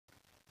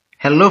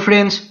Hello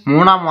friends,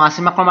 মোৰ নাম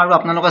Washim Akram আৰু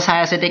আপোনালোকে চাই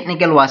আছে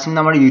টেকনিক্যাল Washim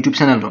নামৰ YouTube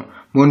চেনেলটো।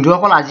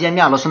 বন্ধুসকল আজি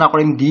আমি আলোচনা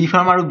কৰিম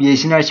D.pharm আৰু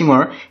Bsc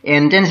নাৰ্ছিঙৰ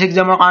এন্ট্ৰেন্স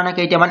এক্সামৰ কাৰণে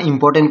কেইটামান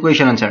ইম্পৰ্টেন্ট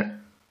কোৱেশ্চন আনসাৰ।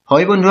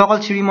 হয় বন্ধুসকল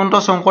শ্ৰীমন্ত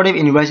শংকৰদেৱ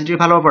ইউনিভাৰ্চিটিৰ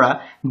ফালৰ পৰা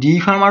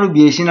D.pharm আৰু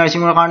Bsc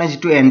নাৰ্ছিঙৰ কাৰণে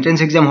যেটো এন্ট্ৰেন্স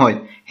এক্সাম হয়,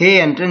 সেই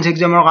এন্ট্ৰেন্স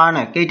এক্সামৰ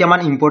কাৰণে কেইটামান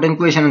ইম্পৰ্টেন্ট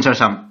কোৱেশ্চন আনসাৰ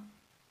চাম।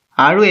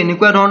 আৰু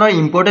এনেকুৱা ধৰণৰ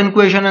ইম্পৰ্টেন্ট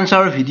কোৱেশ্চন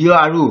আনসাৰৰ ভিডিও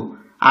আৰু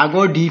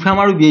আগৰ D.pharm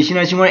আৰু Bsc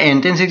নাৰ্ছিঙৰ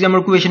এন্ট্ৰেন্স এক্সামৰ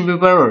কোৱেশ্চন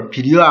পেপাৰৰ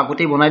ভিডিও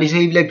আগতে বনাই দিছো,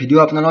 এইবিলাক ভিডিও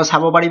আপোনালোকে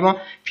চাব পাৰিব।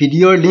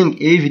 ভিডিওৰ লিংক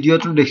এই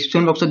ভিডিওটোৰ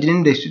ডেসক্ৰিপচন বক্সত দিম,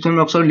 ডেসক্ৰিপচন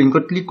বক্সৰ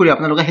লিংকত ক্লিক কৰি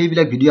আপোনালোকে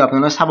সেইবিলাক ভিডিও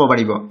আপোনালোকে চাব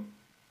পাৰিব।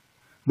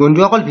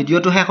 বন্ধুসকল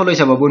ভিডিওটো শেষলৈ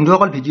চাব।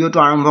 বন্ধুসকল ভিডিওটো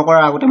আৰম্ভ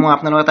কৰাৰ আগতে মই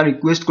আপোনালোকক এটা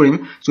ৰিকুৱেষ্ট কৰিম,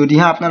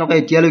 যদিহে আপোনালোকে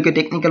এতিয়ালৈকে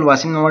টেকনিক্যাল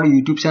Washim নামৰ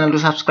ইউটিউব চেনেলটো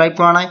সাবস্ক্ৰাইব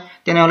কৰা নাই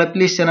তেনেহলে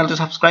প্লিজ চেনেলটো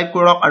সাবস্ক্ৰাইব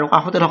কৰক আৰু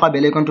কাষতে থকা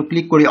বেল আইকনটো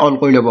ক্লিক কৰি অল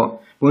কৰি ল'ব।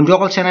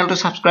 বন্ধুসকল চেনেলটো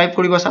সাবস্ক্ৰাইব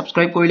কৰিব,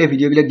 সাবস্ক্ৰাইব কৰিলে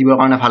ভিডিওবিলাক দিবৰ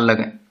কাৰণে ভাল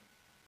লাগে।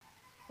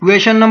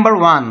 Question number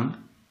 1.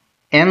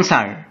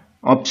 Answer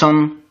option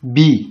B.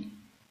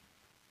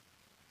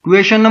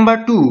 Question number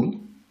 2.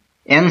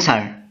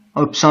 Answer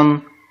option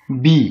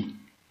B.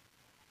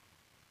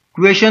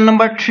 Question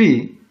number 3.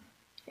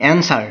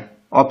 Answer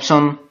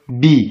option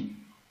B.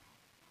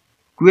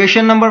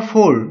 Question number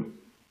 4.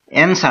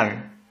 Answer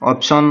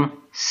option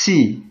C.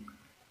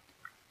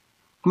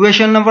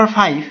 Question number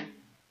 5.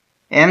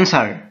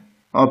 Answer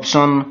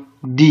option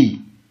D.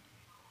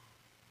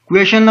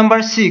 Question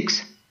number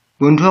 6.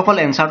 বন্ধুসকল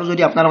এনসাৰটো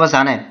যদি আপোনালোকে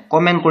জানে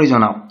কমেন্ট কৰি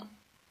জনাওক।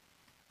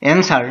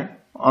 Answer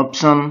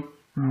option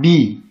B.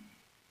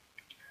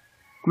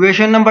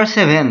 Question number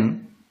 7.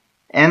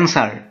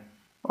 Answer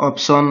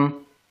option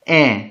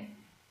A.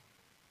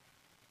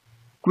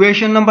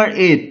 Question number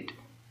 8.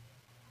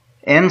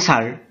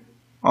 Answer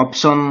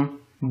option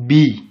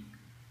B.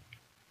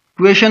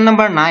 Question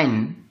number 9.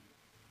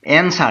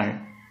 Answer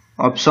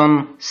option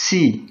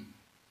C.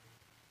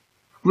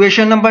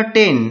 Question number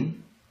 10.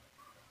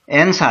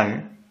 Answer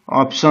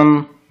option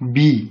B.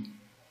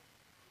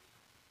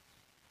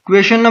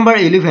 Question number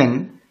 11.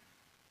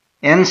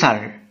 Answer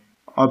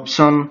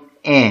option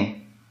A.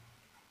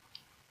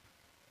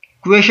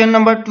 Question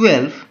number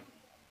 12.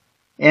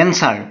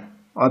 Answer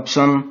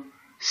option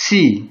C.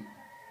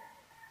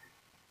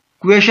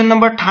 Question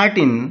number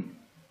 13.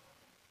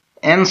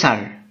 Answer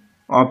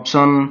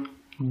option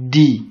D.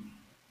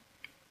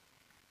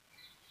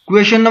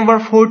 Question number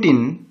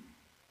 14.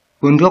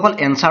 বন্ধুসকল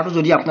এনসাৰটো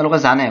যদি আপোনালোকে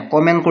জানে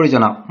comment কৰি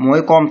জনাওক। মই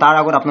কম তাৰ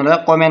আগত আপোনালোকে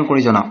কমেন্ট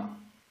কৰি জনাওক।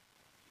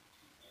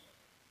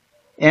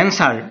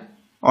 Answer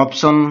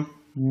option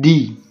D.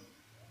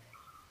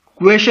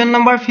 Question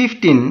number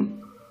 15.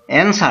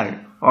 Answer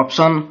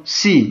option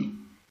C.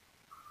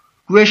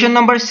 Question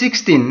number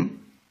 16.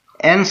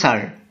 Answer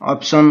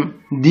option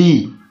D.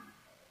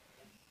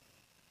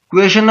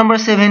 Question number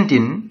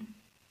 17.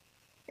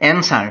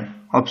 Answer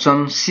option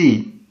C.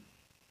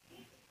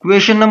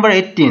 Question number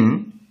 18.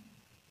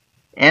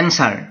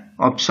 Answer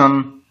option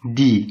D.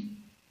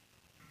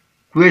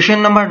 Question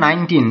number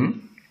 19.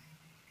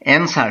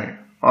 Answer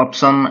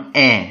option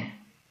A.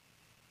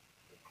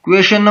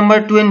 Question number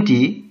 20.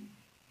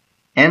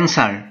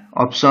 Answer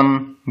option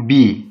B.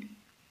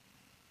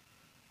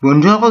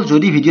 বন্ধুসকল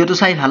যদি ভিডিওটো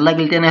চাই ভাল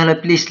লাগিল তেনেহলে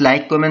please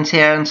like, comment,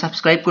 share and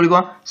subscribe কৰিব।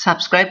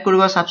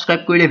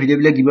 Subscribe কৰিলে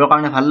ভিডিওবিলাক দিবৰ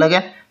কাৰণে ভাল লাগে।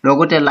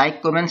 লগতে লাইক,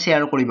 কমেন্ট,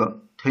 শেয়াৰ কৰিব।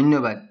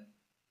 ধন্যবাদ।